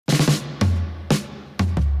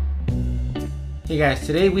Hey guys,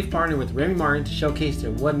 today we've partnered with Remy Martin to showcase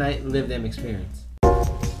their One Night Live Them experience.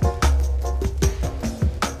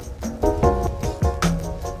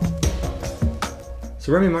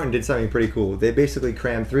 So Remy Martin did something pretty cool. They basically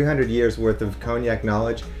crammed 300 years worth of cognac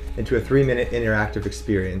knowledge into a 3-minute interactive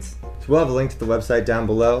experience. So we'll have a link to the website down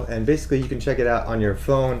below, and basically you can check it out on your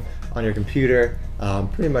phone, on your computer,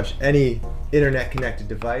 pretty much any internet connected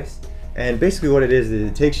device. And basically what it is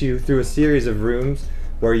it takes you through a series of rooms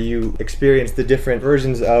where you experience the different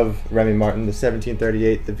versions of Remy Martin, the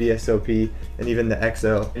 1738, the VSOP, and even the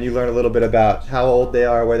XO. And you learn a little bit about how old they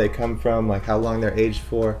are, where they come from, like how long they're aged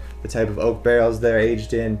for, the type of oak barrels they're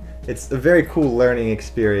aged in. It's a very cool learning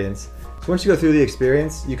experience. So once you go through the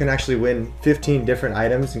experience, you can actually win 15 different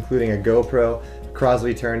items, including a GoPro, a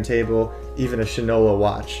Crosley turntable, even a Shinola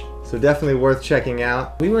watch. So definitely worth checking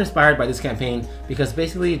out. We were inspired by this campaign because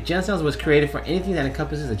basically Gent was created for anything that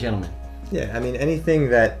encompasses a gentleman. Yeah, I mean anything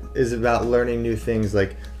that is about learning new things,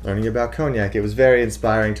 like learning about cognac. It was very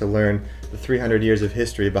inspiring to learn the 300 years of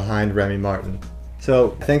history behind Remy Martin.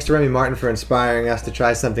 So thanks to Remy Martin for inspiring us to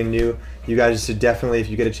try something new. You guys should definitely, if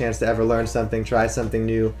you get a chance to ever learn something, try something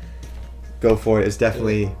new, go for it. It's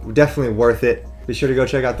definitely worth it. Be sure to go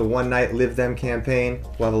check out the One Night Live Them campaign.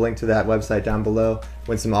 We'll have a link to that website down below.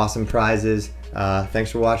 Win some awesome prizes. Thanks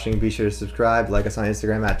for watching. Be sure to subscribe. Like us on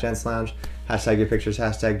Instagram at Gents Lounge. Hashtag your pictures,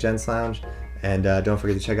 hashtag Gents Lounge. And don't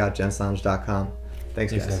forget to check out gentslounge.com.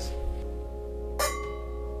 Thanks guys.